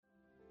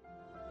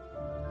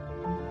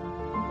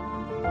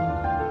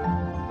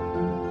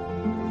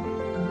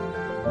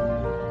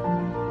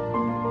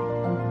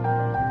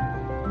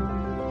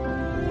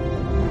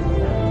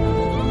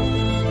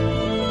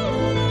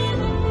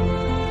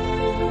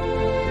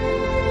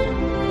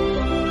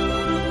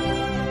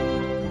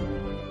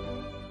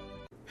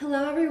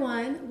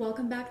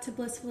back to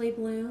Blissfully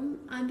Bloom.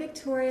 I'm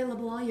Victoria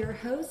LeBlanc, your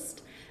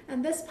host,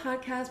 and this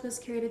podcast was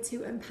created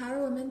to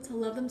empower women to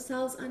love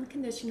themselves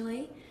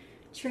unconditionally,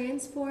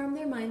 transform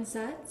their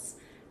mindsets,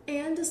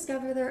 and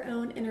discover their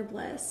own inner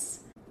bliss.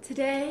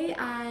 Today,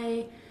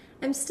 I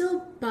am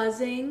still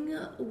buzzing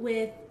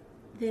with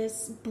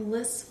this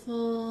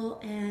blissful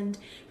and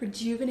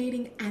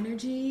rejuvenating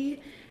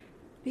energy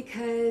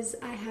because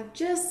I have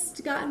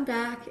just gotten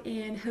back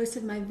and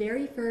hosted my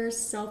very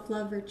first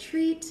self-love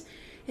retreat.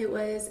 It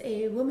was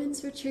a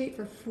women's retreat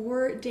for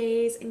 4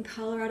 days in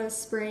Colorado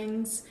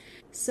Springs.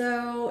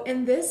 So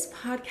in this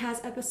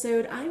podcast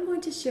episode, I'm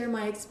going to share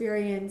my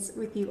experience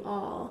with you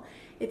all.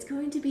 It's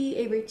going to be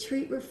a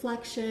retreat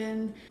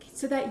reflection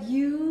so that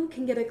you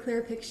can get a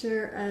clear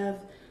picture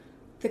of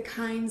the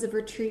kinds of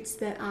retreats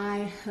that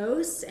I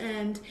host.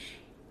 And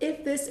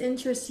if this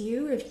interests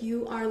you, if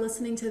you are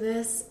listening to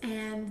this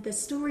and the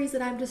stories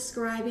that I'm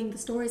describing, the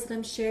stories that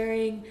I'm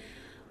sharing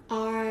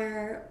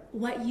are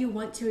what you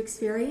want to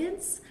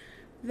experience,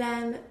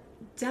 then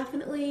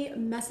definitely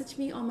message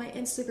me on my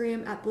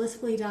Instagram at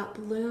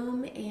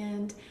blissfully.bloom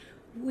and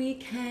we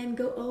can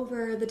go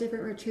over the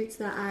different retreats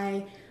that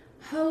I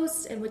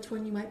host and which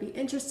one you might be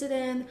interested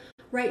in.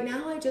 Right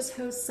now I just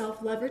host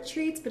self-love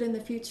retreats, but in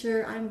the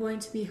future I'm going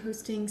to be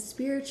hosting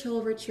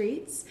spiritual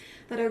retreats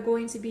that are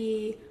going to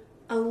be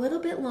a little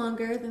bit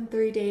longer than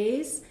 3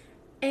 days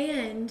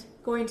and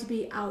going to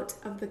be out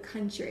of the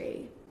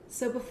country.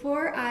 So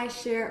before I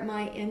share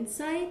my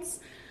insights,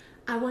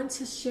 I want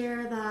to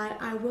share that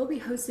I will be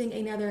hosting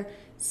another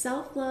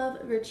self-love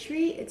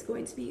retreat. It's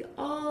going to be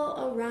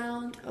all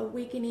around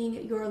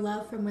awakening your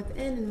love from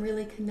within and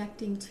really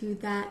connecting to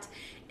that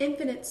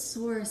infinite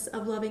source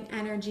of loving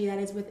energy that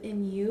is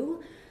within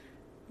you.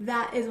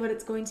 That is what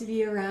it's going to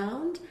be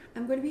around.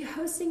 I'm going to be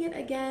hosting it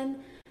again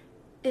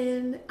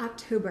in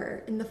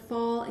October, in the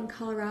fall in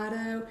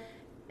Colorado,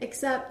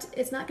 except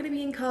it's not going to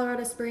be in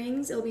Colorado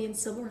Springs. It'll be in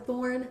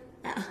Silverthorne.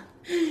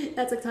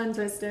 That's a tongue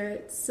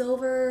twister.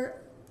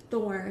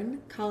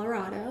 Silverthorne,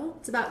 Colorado.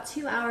 It's about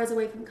 2 hours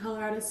away from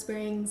Colorado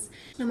Springs.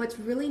 And what's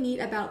really neat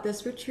about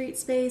this retreat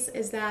space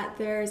is that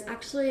there's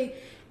actually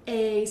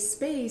a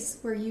space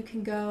where you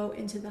can go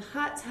into the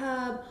hot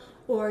tub,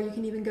 or you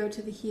can even go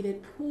to the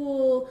heated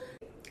pool.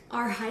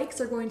 Our hikes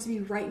are going to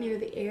be right near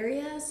the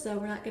area, so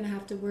we're not going to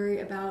have to worry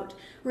about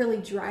really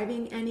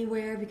driving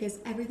anywhere because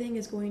everything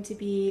is going to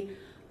be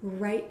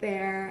right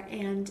there.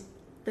 And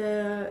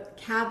the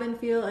cabin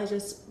feel is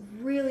just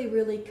really,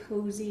 really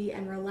cozy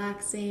and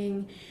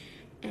relaxing.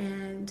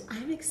 And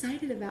I'm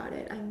excited about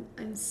it.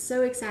 I'm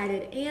so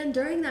excited. And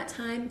during that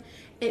time,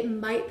 it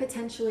might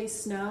potentially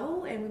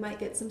snow and we might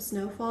get some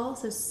snowfall.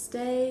 So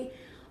stay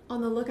on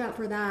the lookout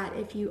for that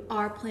if you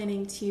are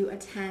planning to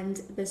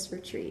attend this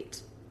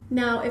retreat.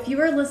 Now, if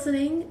you are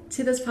listening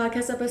to this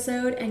podcast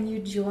episode and you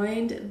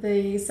joined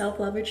the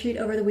self-love retreat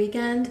over the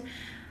weekend,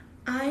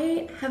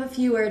 I have a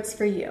few words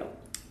for you.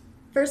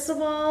 First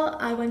of all,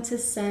 I want to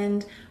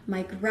send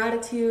my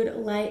gratitude,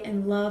 light,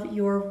 and love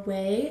your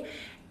way.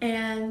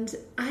 And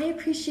I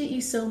appreciate you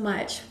so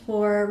much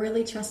for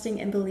really trusting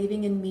and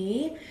believing in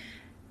me.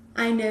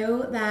 I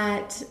know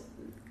that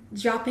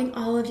dropping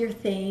all of your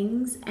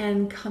things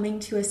and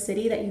coming to a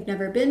city that you've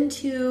never been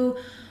to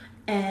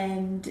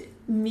and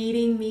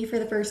meeting me for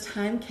the first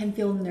time can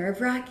feel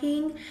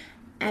nerve-wracking,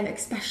 and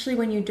especially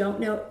when you don't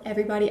know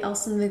everybody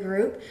else in the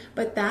group.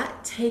 But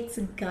that takes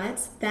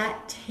guts.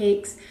 That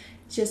takes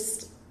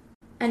just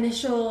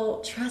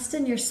initial trust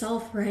in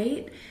yourself,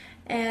 right?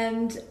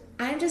 And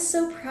I'm just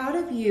so proud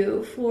of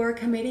you for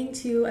committing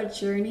to a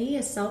journey,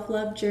 a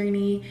self-love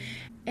journey.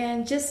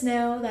 And just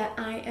know that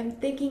I am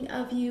thinking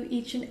of you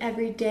each and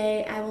every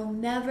day. I will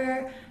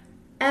never,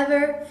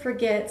 ever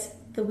forget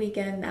the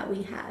weekend that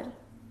we had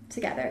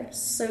together.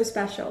 So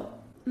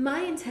special. My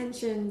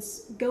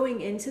intentions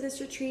going into this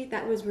retreat,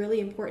 that was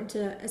really important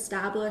to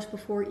establish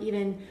before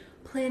even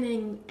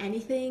planning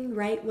anything,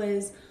 right,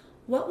 was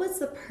what was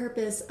the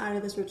purpose out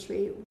of this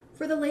retreat?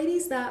 For the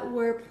ladies that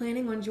were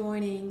planning on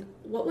joining,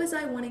 what was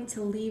I wanting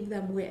to leave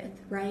them with,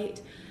 right?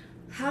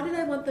 How did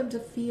I want them to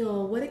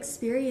feel? What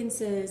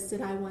experiences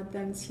did I want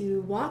them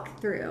to walk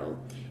through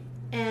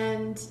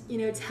and,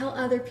 tell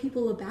other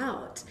people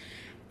about?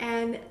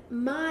 And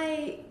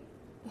my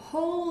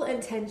whole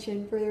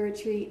intention for the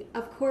retreat,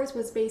 of course,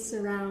 was based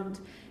around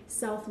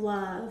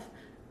self-love,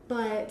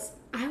 but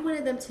I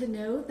wanted them to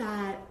know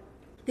that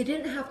they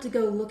didn't have to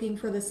go looking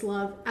for this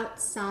love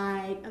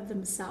outside of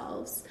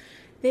themselves.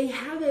 They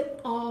have it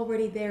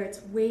already there.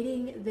 It's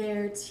waiting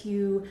there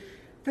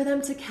for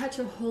them to catch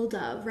a hold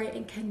of, right,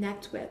 and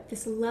connect with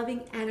this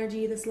loving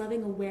energy, this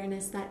loving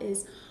awareness that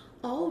is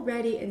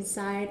already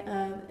inside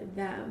of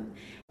them.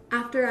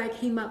 After I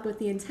came up with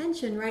the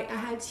intention, right, I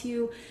had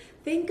to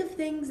think of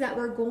things that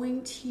were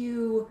going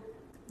to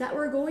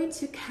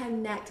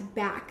connect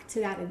back to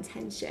that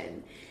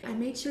intention. I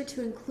made sure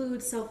to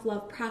include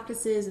self-love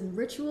practices and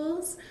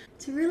rituals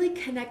to really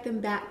connect them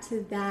back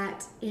to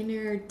that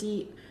inner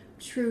deep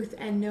truth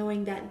and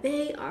knowing that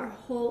they are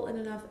whole and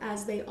enough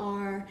as they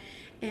are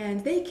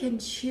and they can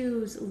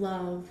choose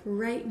love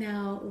right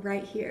now,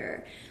 right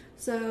here.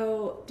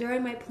 So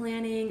during my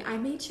planning, I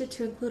made sure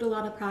to include a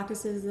lot of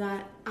practices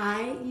that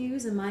I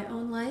use in my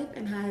own life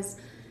and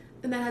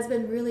that has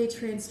been really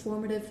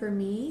transformative for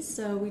me.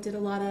 So we did a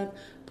lot of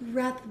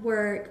breath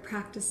work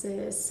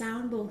practices,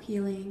 sound bowl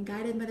healing,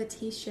 guided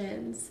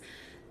meditations.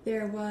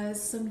 There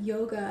was some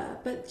yoga,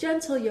 but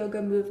gentle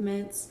yoga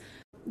movements.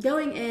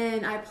 Going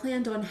in, I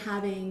planned on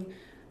having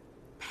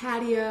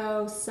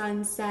patio,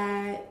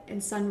 sunset,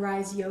 and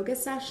sunrise yoga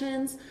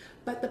sessions,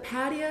 but the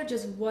patio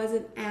just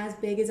wasn't as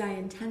big as I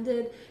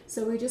intended.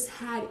 So we just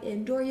had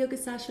indoor yoga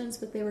sessions,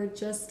 but they were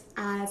just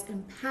as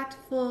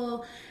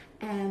impactful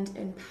and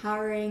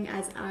empowering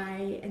as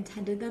I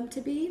intended them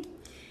to be.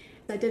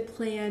 I did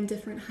plan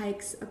different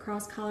hikes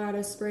across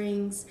Colorado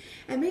Springs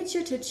and made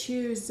sure to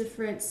choose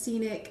different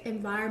scenic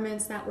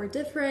environments that were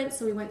different.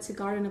 So we went to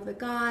Garden of the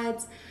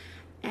Gods,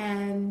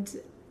 and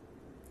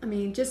I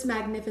mean, just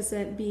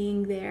magnificent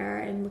being there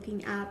and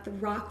looking at the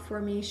rock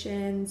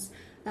formations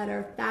that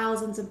are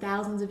thousands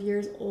of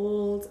years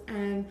old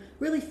and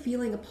really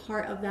feeling a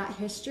part of that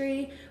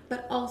history,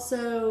 but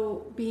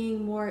also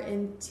being more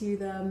into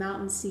the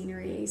mountain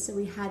scenery. So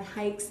we had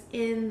hikes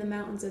in the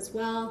mountains as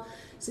well.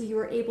 So you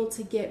were able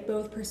to get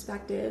both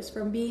perspectives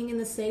from being in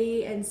the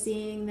city and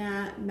seeing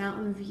that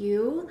mountain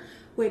view,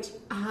 which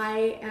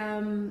I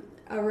am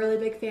a really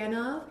big fan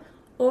of,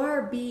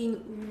 or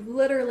being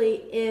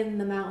literally in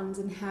the mountains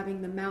and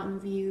having the mountain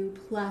view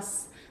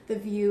plus the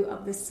view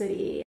of the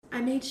city. I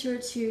made sure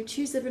to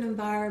choose different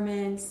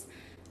environments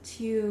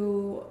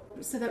so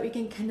that we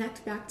can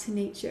connect back to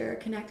nature,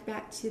 connect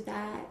back to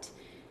that,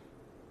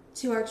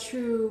 to our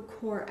true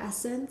core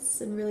essence,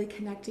 and really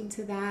connecting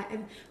to that.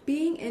 And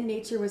being in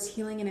nature was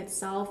healing in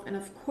itself. And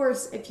of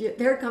course, if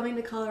they're coming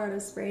to Colorado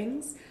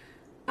Springs,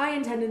 I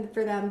intended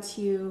for them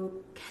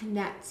to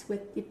connect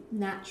with the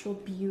natural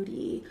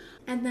beauty.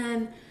 And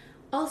then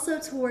also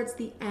towards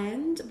the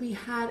end, we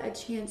had a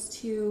chance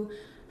to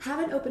have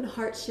an open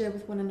heart share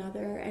with one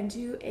another and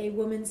do a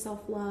women's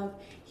self-love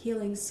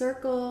healing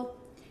circle.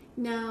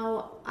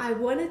 Now, I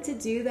wanted to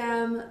do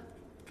them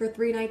for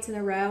 3 nights in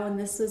a row, and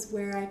this is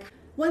where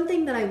one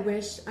thing that I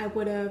wish I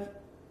would have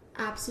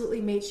absolutely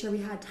made sure we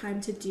had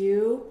time to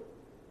do,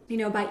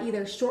 by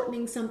either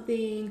shortening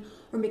something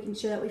or making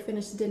sure that we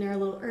finished dinner a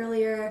little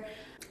earlier.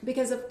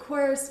 Because of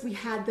course we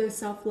had those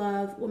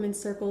self-love women's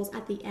circles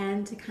at the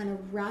end to kind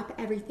of wrap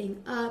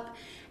everything up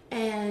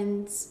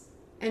and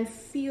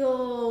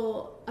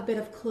feel a bit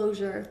of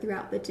closure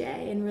throughout the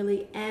day and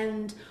really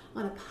end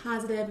on a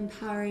positive,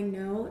 empowering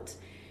note.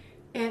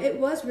 And it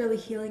was really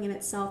healing in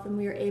itself, and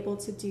we were able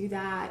to do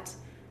that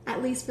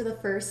at least for the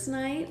first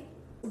night.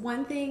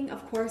 One thing,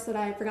 of course, that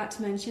I forgot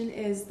to mention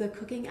is the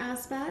cooking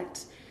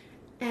aspect.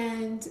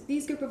 And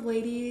these group of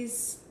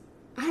ladies,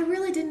 I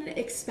really didn't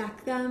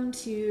expect them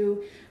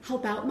to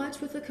help out much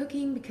with the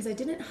cooking because I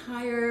didn't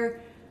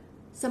hire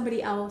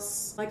somebody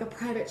else, like a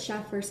private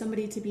chef or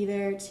somebody, to be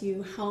there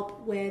to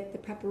help with the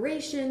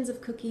preparations of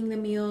cooking the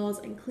meals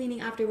and cleaning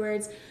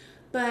afterwards.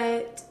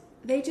 But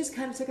they just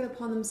kind of took it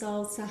upon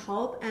themselves to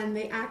help, and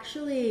they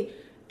actually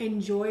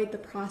enjoyed the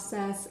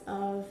process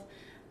of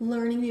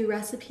learning new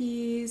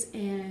recipes,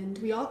 and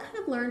we all kind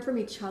of learned from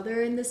each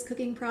other in this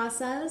cooking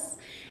process.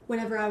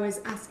 Whenever I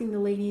was asking the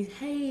ladies,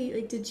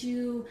 hey, did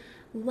you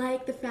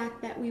like the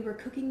fact that we were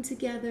cooking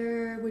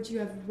together? Would you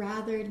have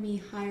rathered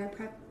me hire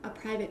a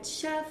private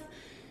chef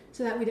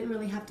so that we didn't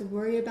really have to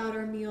worry about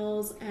our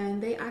meals?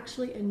 And they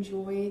actually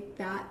enjoyed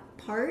that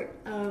part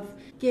of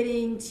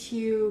getting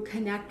to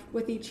connect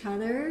with each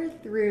other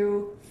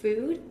through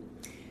food.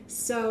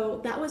 So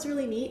that was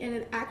really neat, and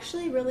it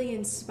actually really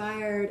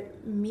inspired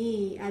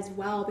me as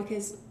well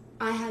because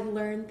I had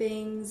learned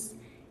things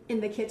in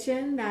the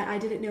kitchen that I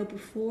didn't know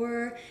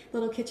before,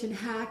 little kitchen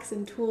hacks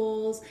and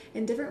tools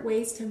and different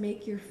ways to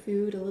make your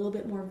food a little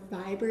bit more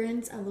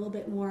vibrant, a little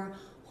bit more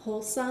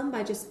wholesome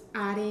by just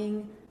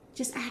adding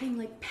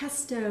like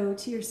pesto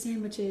to your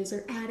sandwiches,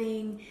 or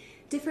adding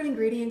different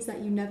ingredients that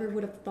you never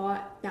would have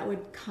thought that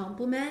would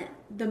complement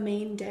the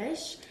main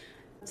dish.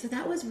 So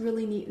that was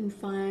really neat and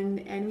fun.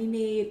 And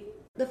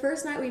the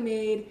first night we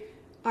made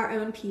our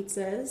own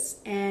pizzas,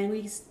 and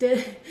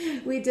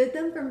we did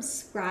them from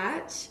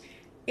scratch.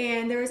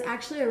 And there was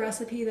actually a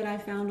recipe that I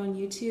found on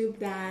YouTube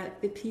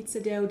that the pizza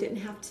dough didn't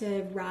have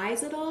to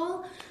rise at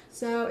all.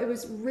 So it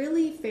was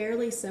really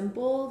fairly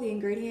simple. The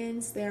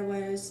ingredients, there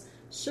was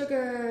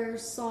sugar,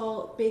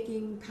 salt,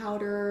 baking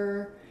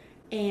powder,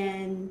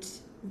 and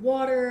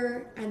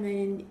water, and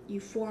then you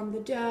formed the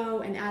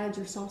dough and added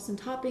your sauce and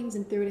toppings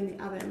and threw it in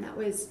the oven. That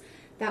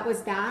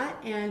was that,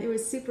 and it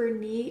was super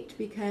neat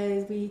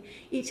because we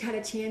each had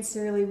a chance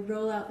to really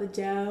roll out the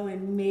dough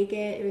and make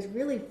it. It was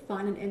really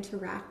fun and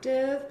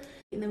interactive,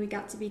 and then we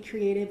got to be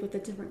creative with the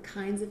different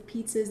kinds of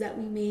pizzas that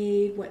we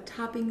made, what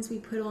toppings we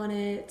put on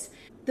it.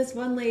 This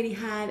one lady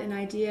had an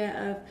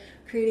idea of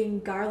creating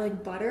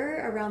garlic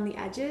butter around the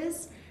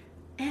edges,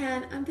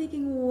 and I'm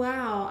thinking,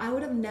 wow, I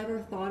would have never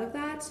thought of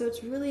that. So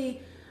it's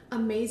really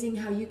amazing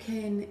how you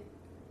can,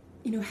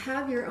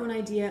 have your own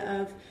idea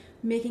of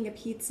making a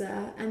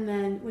pizza, and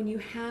then when you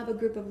have a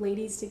group of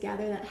ladies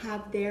together that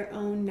have their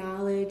own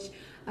knowledge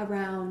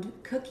around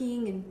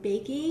cooking and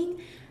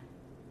baking,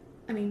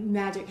 I mean,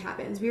 magic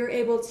happens. We were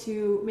able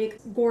to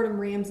make Gordon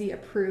Ramsay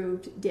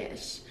approved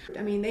dish.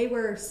 I mean, they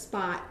were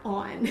spot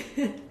on.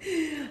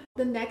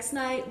 The next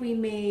night we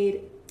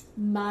made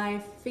my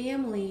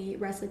family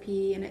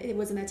recipe, and it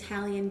was an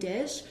Italian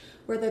dish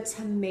where the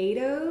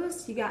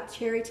tomatoes, you got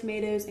cherry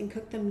tomatoes and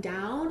cooked them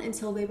down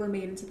until they were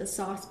made into the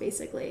sauce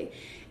basically.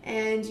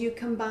 And you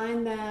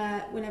combine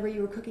that whenever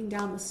you were cooking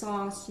down the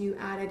sauce, you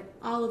added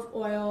olive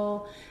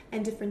oil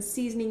and different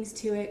seasonings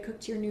to it,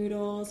 cooked your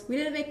noodles. We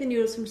didn't make the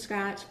noodles from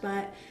scratch,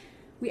 but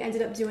we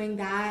ended up doing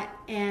that,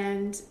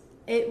 and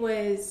it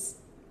was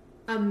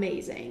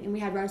amazing. And we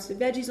had roasted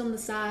veggies on the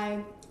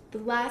side. The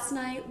last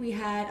night we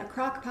had a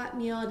crock pot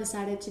meal. I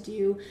decided to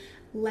do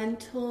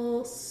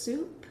lentil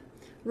soup,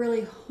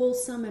 really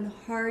wholesome and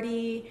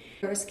hearty.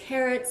 There was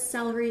carrots,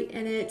 celery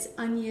in it,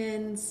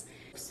 onions,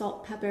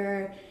 salt,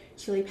 pepper,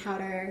 chili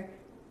powder.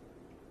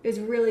 It was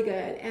really good.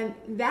 And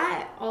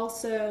that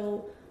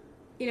also,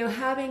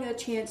 having a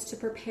chance to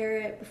prepare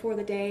it before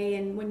the day,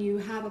 and when you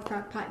have a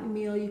crock pot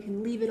meal, you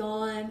can leave it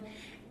on,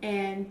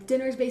 and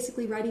dinner is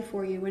basically ready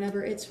for you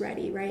whenever it's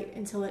ready, right?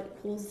 Until it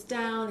cools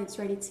down, it's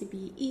ready to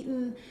be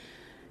eaten.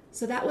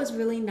 So that was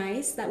really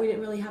nice that we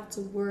didn't really have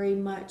to worry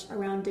much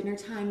around dinner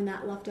time, and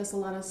that left us a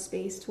lot of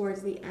space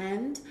towards the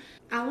end.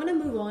 I want to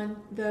move on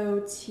though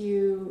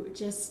to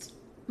just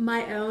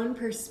my own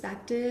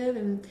perspective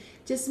and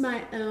just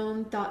my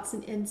own thoughts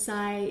and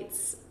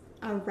insights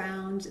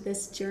around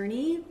this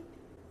journey.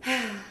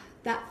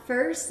 That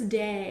first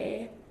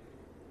day,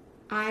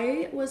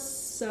 I was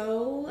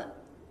so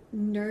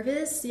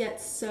nervous yet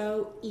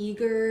so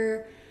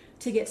eager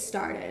to get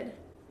started.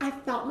 I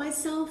felt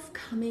myself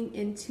coming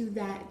into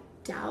that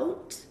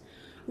doubt,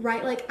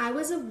 right? Like I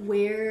was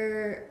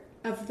aware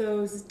of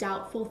those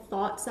doubtful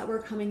thoughts that were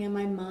coming in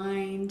my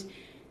mind.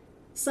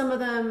 Some of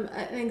them,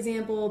 an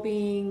example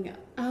being,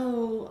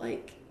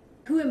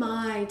 who am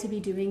I to be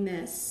doing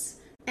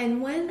this?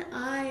 And when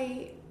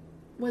I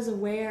was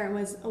aware and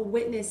was a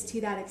witness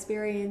to that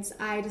experience,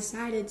 I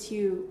decided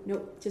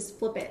to, just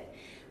flip it.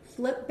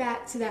 Flip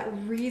back to that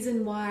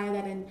reason why,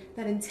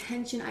 that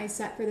intention I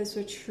set for this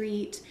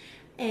retreat,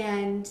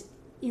 and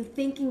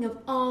thinking of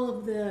all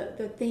of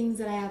the things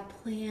that I have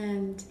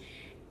planned,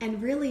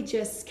 and really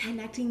just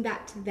connecting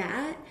back to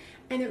that.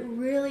 And it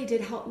really did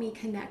help me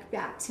connect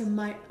back to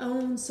my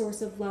own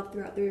source of love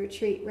throughout the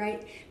retreat,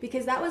 right?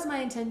 Because that was my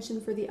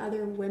intention for the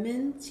other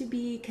women to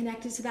be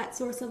connected to that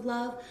source of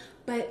love.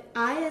 But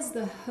I, as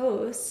the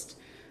host,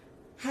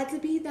 had to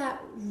be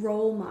that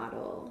role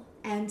model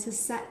and to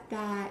set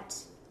that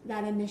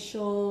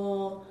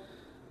initial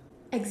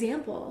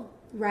example,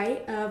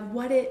 right? Of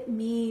what it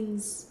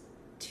means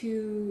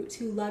to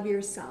love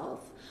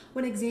yourself.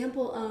 What an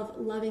example of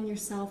loving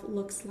yourself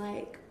looks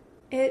like.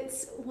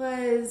 It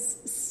was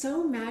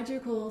so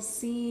magical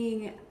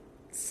seeing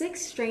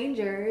 6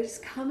 strangers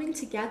coming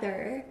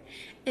together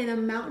in a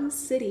mountain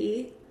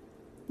city,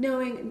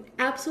 knowing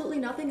absolutely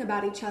nothing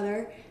about each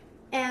other,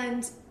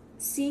 and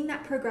seeing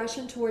that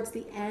progression towards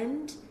the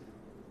end.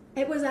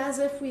 It was as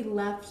if we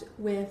left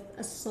with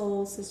a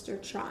soul sister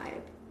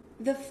tribe.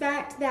 The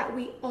fact that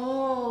we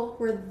all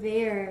were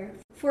there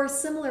for a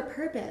similar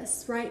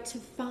purpose, right? To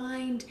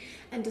find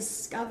and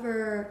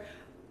discover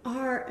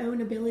our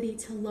own ability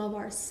to love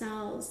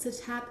ourselves, to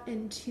tap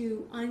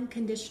into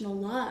unconditional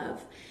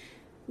love.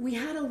 We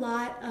had a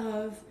lot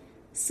of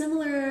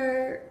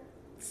similar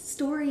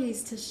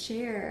stories to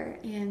share,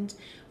 and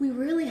we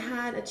really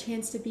had a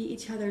chance to be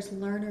each other's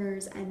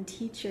learners and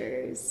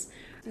teachers.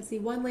 Let's see,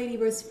 one lady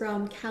was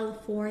from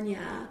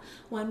California,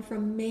 one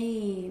from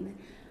Maine,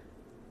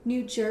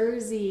 New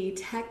Jersey,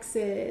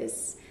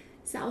 Texas,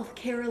 South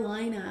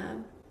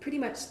Carolina, pretty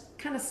much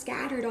kind of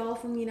scattered all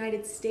from the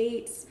United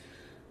States.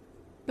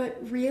 But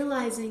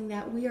realizing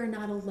that we are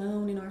not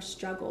alone in our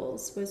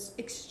struggles was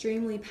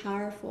extremely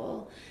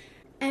powerful.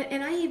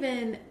 And I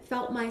even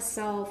felt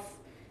myself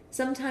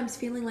sometimes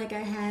feeling like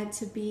I had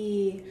to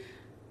be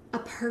a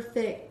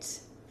perfect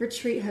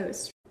retreat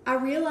host. I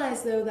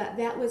realized though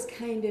that was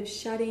kind of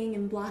shutting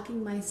and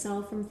blocking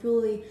myself from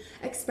fully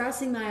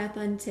expressing my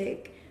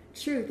authentic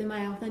truth and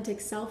my authentic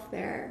self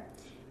there.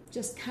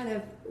 Just kind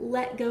of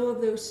let go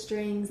of those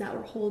strings that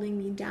were holding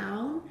me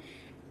down.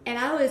 And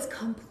I was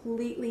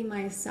completely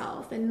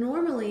myself. And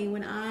normally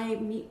when I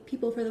meet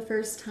people for the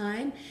first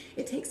time,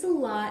 it takes a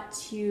lot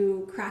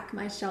to crack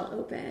my shell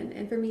open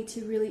and for me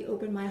to really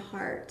open my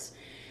heart.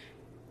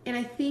 And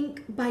I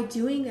think by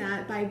doing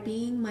that, by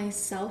being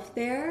myself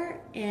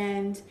there,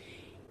 and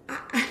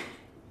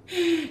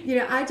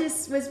I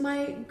just was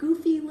my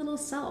goofy little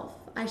self.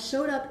 I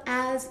showed up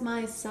as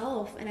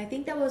myself, and I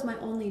think that was my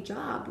only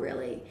job,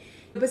 really.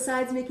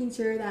 Besides making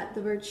sure that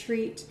the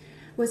retreat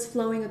was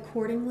flowing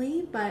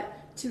accordingly, but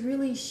to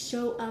really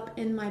show up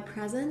in my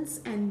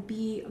presence and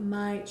be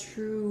my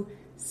true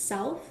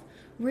self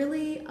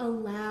really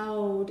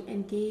allowed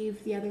and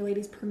gave the other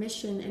ladies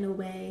permission in a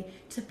way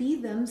to be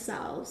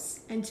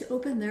themselves and to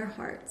open their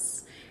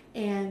hearts.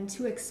 and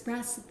to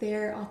express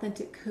their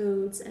authentic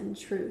codes and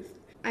truth.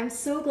 I'm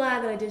so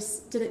glad that I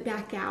just didn't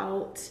back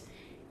out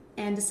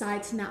and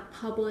decide to not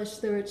publish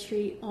the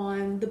retreat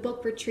on the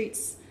Book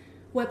Retreats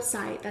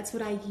website. That's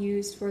what I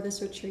used for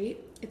this retreat.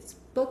 It's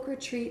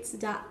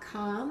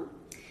bookretreats.com,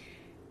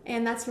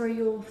 and that's where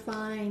you'll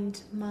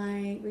find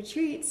my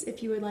retreats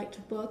if you would like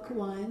to book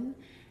one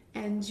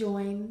and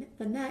join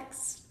the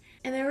next.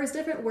 And there was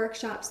different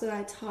workshops that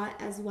I taught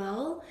as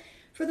well.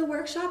 For the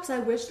workshops, I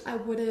wished I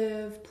would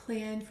have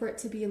planned for it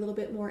to be a little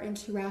bit more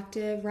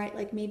interactive, right?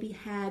 Like maybe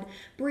had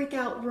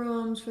breakout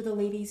rooms for the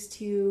ladies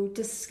to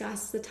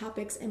discuss the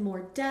topics in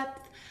more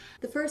depth.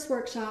 The first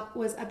workshop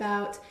was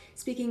about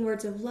speaking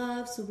words of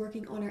love, so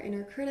working on our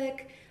inner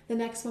critic. The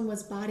next one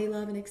was body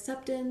love and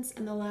acceptance,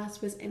 and the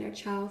last was inner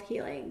child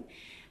healing.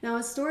 Now,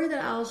 a story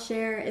that I'll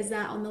share is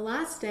that on the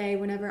last day,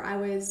 whenever I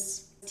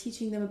was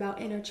teaching them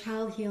about inner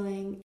child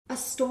healing, a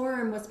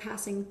storm was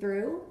passing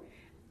through,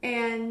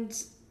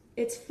 and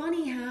it's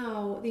funny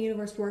how the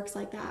universe works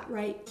like that,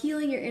 right?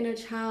 Healing your inner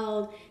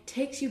child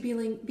takes you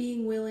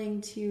being willing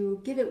to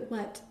give it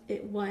what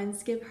it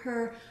wants, give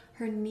her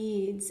her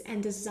needs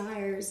and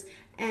desires,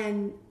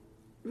 and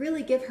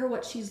really give her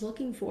what she's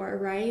looking for,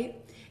 right?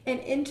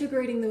 And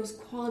integrating those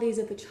qualities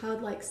of the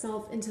childlike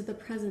self into the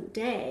present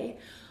day.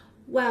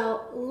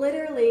 Well,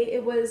 literally,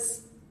 it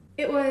was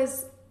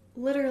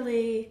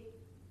literally,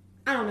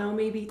 I don't know,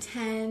 maybe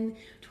 10,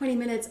 20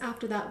 minutes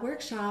after that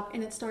workshop,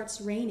 and it starts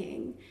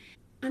raining.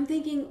 I'm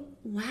thinking,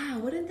 wow,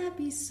 wouldn't that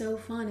be so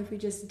fun if we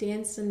just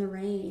danced in the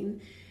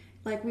rain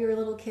like we were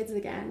little kids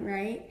again,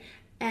 right?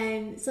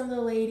 And some of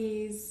the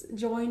ladies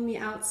joined me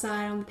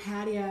outside on the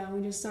patio, and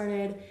we just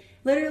started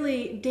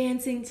literally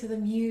dancing to the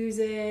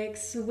music,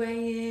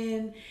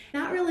 swaying,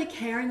 not really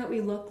caring what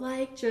we look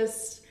like,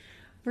 just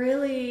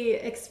really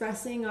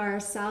expressing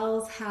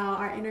ourselves, how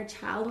our inner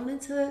child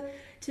wanted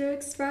to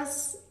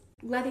express,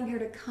 letting her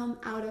to come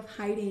out of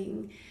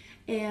hiding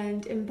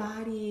and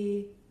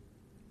embody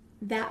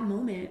that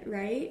moment,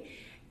 right?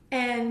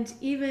 And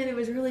even it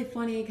was really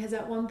funny because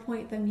at one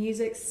point the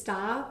music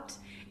stopped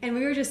and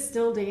we were just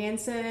still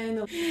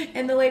dancing,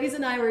 and the ladies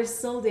and I were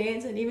still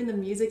dancing, even the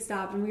music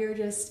stopped, and we were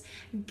just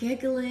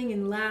giggling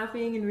and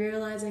laughing and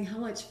realizing how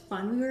much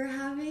fun we were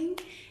having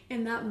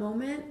in that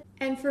moment.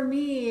 And for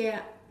me,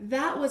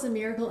 that was a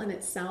miracle in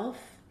itself,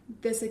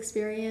 this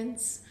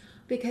experience,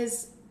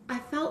 because I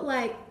felt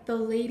like the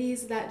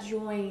ladies that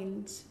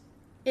joined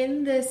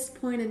in this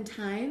point in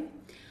time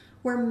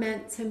were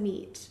meant to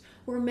meet.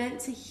 We're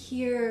meant to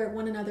hear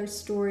one another's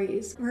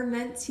stories. We're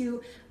meant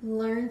to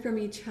learn from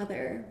each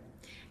other.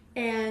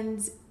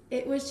 And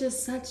it was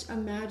just such a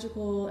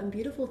magical and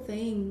beautiful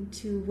thing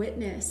to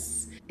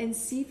witness and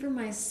see for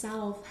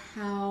myself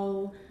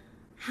how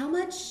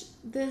much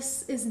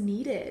this is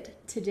needed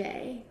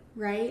today,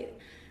 right?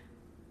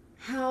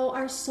 How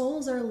our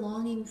souls are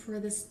longing for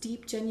this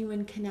deep,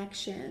 genuine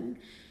connection,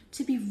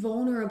 to be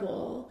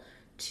vulnerable,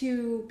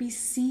 to be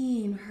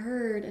seen,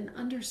 heard, and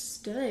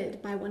understood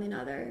by one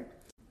another.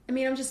 I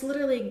mean, I'm just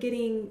literally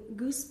getting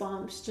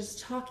goosebumps just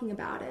talking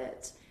about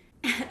it.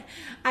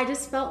 I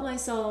just felt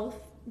myself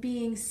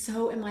being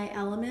so in my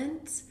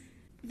element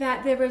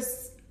that there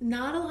was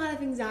not a lot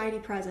of anxiety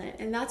present.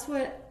 And that's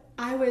what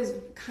I was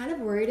kind of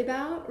worried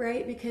about,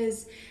 right?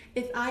 Because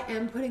if I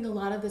am putting a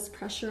lot of this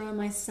pressure on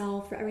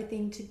myself for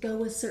everything to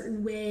go a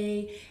certain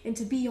way and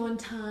to be on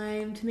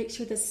time, to make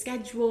sure the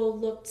schedule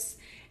looked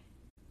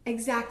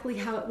exactly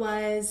how it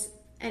was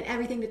and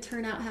everything to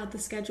turn out how the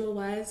schedule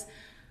was,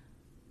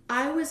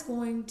 I was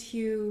going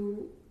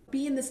to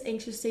be in this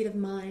anxious state of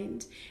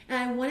mind. And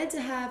I wanted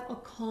to have a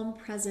calm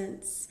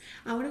presence.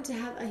 I wanted to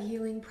have a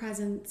healing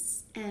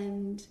presence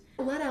and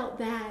let out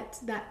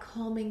that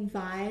calming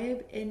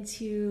vibe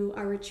into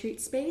our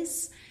retreat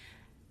space.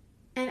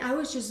 And I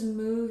was just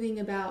moving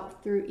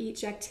about through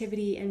each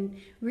activity and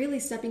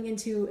really stepping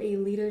into a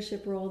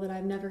leadership role that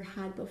I've never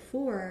had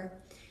before.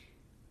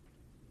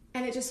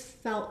 And it just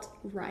felt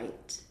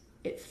right.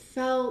 It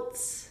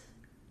felt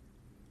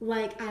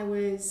like I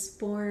was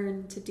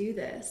born to do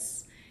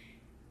this.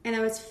 And I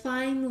was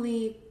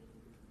finally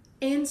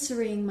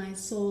answering my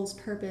soul's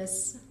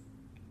purpose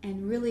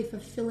and really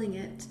fulfilling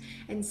it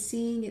and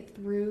seeing it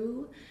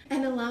through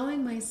and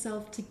allowing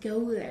myself to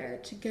go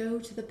there, to go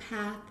to the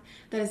path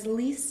that is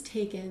least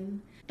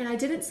taken. And I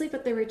didn't sleep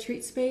at the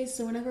retreat space,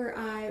 so whenever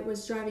I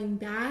was driving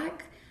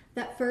back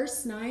that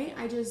first night,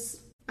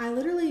 I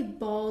literally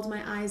bawled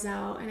my eyes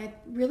out, and I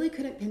really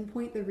couldn't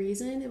pinpoint the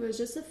reason. It was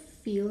just a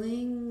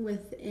feeling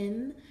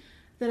within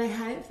that I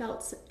hadn't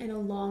felt in a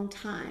long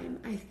time.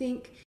 I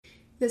think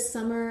this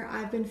summer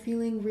I've been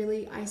feeling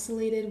really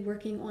isolated,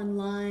 working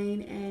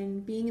online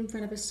and being in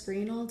front of a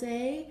screen all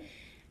day.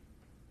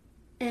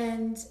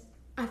 And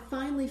I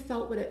finally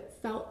felt what it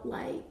felt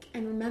like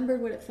and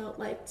remembered what it felt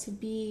like to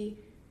be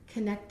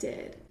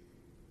connected.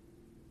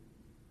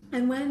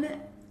 And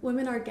when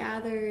women are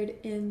gathered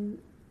in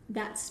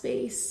that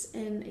space,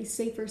 in a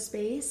safer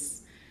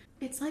space,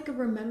 it's like a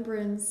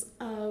remembrance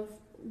of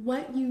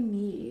what you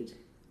need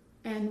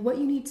and what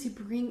you need to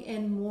bring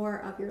in more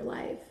of your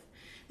life.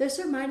 this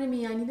reminded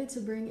me I needed to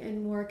bring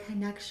in more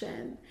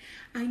connection.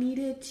 I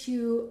needed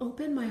to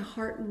open my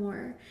heart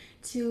more,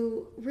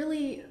 to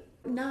really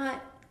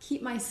not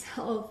keep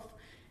myself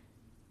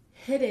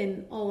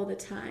hidden all of the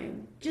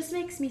time. Just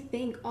makes me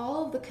think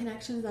all of the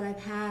connections that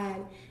I've had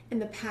in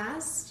the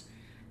past,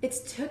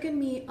 it's taken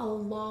me a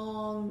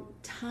long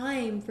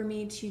time for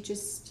me to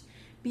just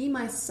be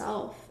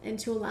myself and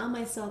to allow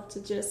myself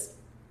to just,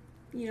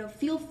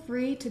 feel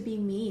free to be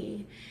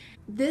me.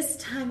 This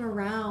time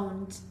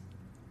around,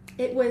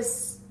 it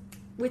was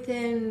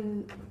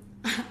within,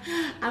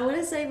 I want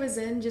to say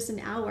within just an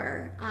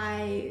hour.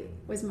 I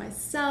was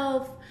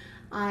myself.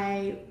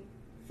 I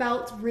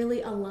felt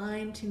really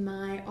aligned to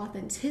my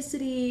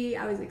authenticity.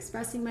 I was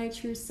expressing my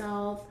true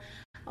self.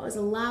 I was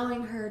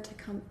allowing her to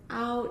come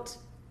out.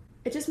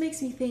 It just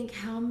makes me think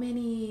how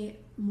many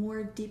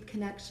more deep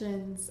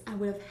connections I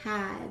would have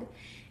had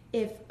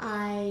if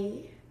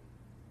I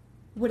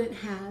wouldn't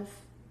have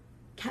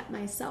kept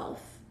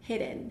myself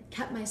hidden,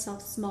 kept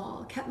myself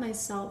small, kept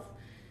myself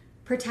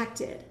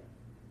protected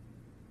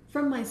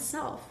from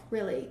myself,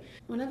 really.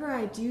 Whenever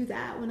I do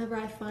that, whenever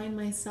I find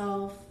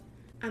myself,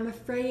 I'm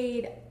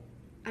afraid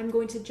I'm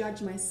going to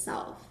judge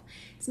myself.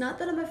 It's not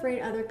that I'm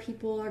afraid other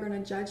people are going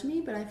to judge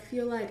me, but I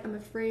feel like I'm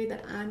afraid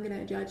that I'm going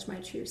to judge my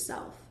true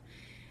self.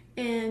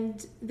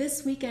 And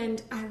this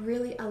weekend, I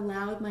really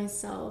allowed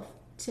myself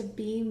to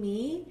be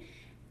me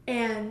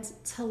and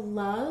to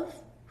love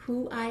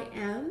who I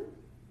am,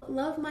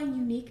 love my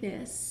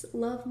uniqueness,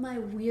 love my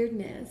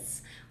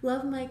weirdness,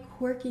 love my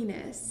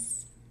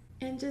quirkiness,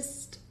 and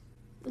just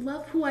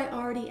love who I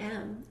already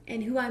am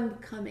and who I'm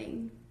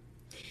becoming.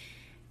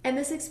 And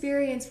this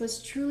experience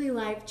was truly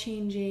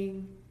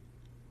life-changing,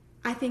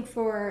 I think,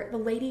 for the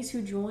ladies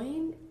who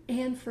joined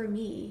and for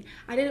me.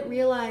 I didn't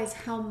realize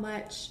how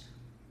much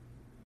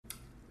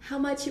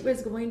it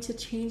was going to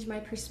change my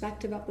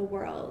perspective of the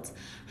world,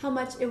 how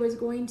much it was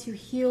going to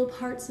heal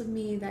parts of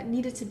me that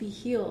needed to be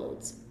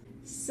healed.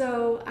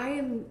 So I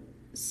am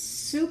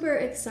super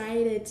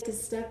excited to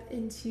step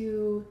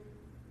into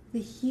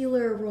the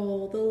healer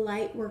role, the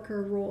light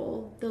worker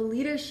role, the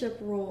leadership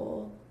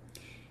role,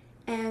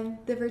 and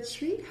the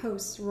retreat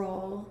host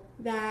role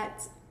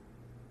that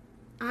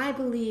I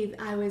believe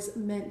I was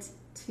meant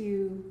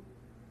to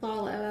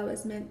follow. I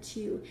was meant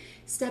to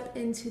step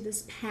into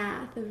this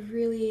path of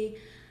really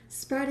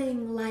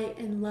spreading light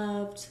and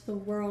love to the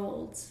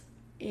world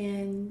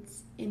and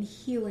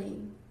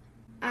healing.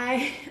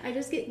 I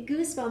just get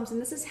goosebumps, and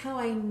this is how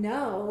I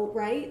know,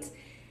 right?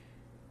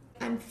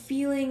 I'm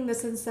feeling the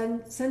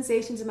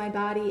sensations in my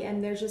body,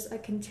 and there's just a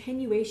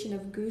continuation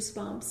of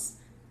goosebumps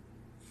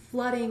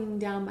flooding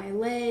down my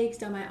legs,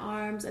 down my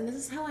arms, and this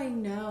is how I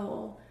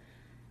know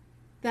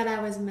that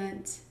I was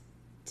meant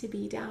to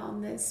be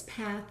down this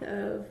path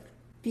of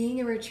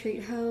being a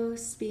retreat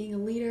host, being a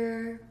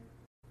leader,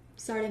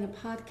 starting a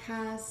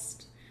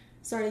podcast,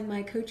 starting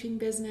my coaching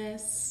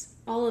business,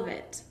 all of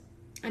it.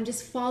 I'm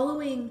just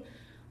following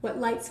what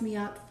lights me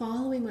up,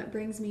 following what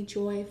brings me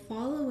joy,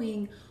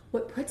 following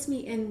what puts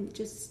me in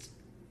just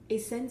a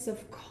sense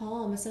of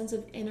calm, a sense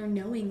of inner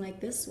knowing like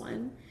this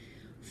one,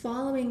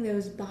 following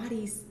those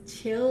body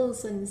chill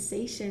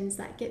sensations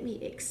that get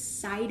me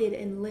excited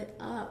and lit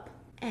up,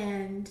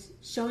 and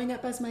showing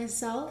up as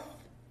myself.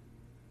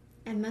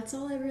 And that's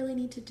all I really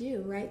need to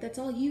do, right? That's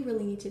all you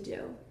really need to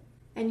do.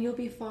 And you'll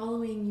be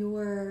following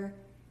your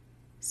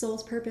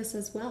soul's purpose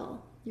as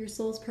well. Your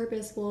soul's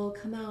purpose will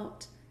come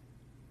out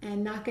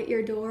and knock at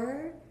your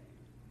door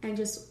and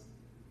just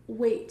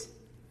wait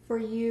for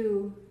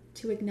you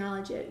to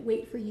acknowledge it,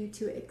 wait for you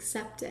to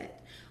accept it,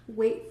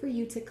 wait for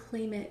you to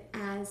claim it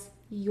as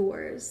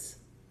yours.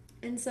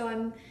 And so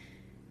I'm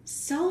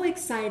so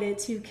excited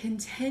to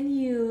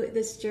continue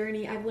this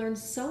journey. I've learned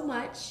so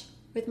much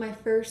with my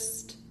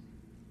first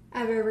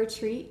ever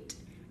retreat,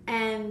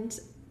 and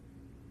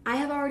I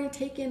have already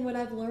taken what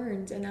I've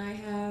learned, and I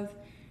have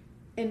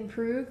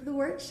improved the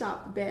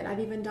workshop a bit. I've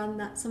even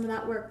done some of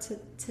that work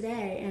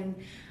today, and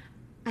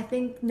I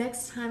think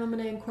next time I'm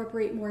going to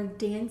incorporate more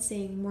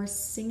dancing, more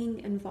singing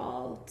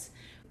involved,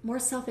 more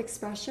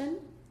self-expression.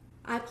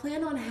 I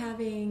plan on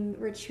having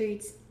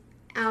retreats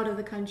out of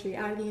the country,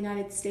 out of the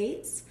United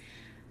States.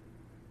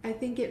 I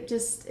think it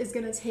just is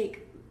going to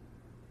take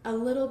a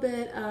little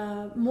bit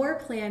more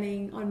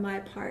planning on my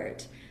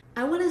part.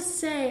 I want to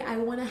say I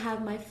want to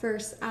have my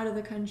first out of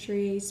the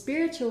country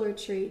spiritual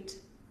retreat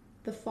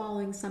the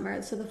following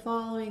summer. So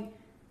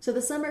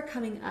the summer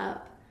coming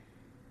up,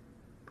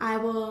 I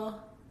will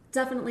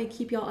definitely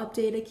keep y'all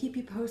updated, keep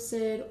you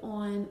posted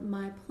on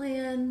my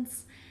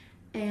plans.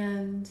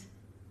 And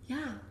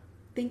yeah,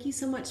 thank you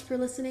so much for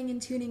listening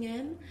and tuning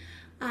in.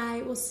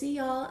 I will see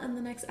y'all in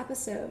the next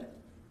episode.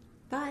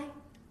 Bye.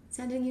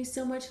 Sending you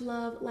so much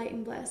love, light,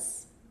 and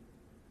bliss.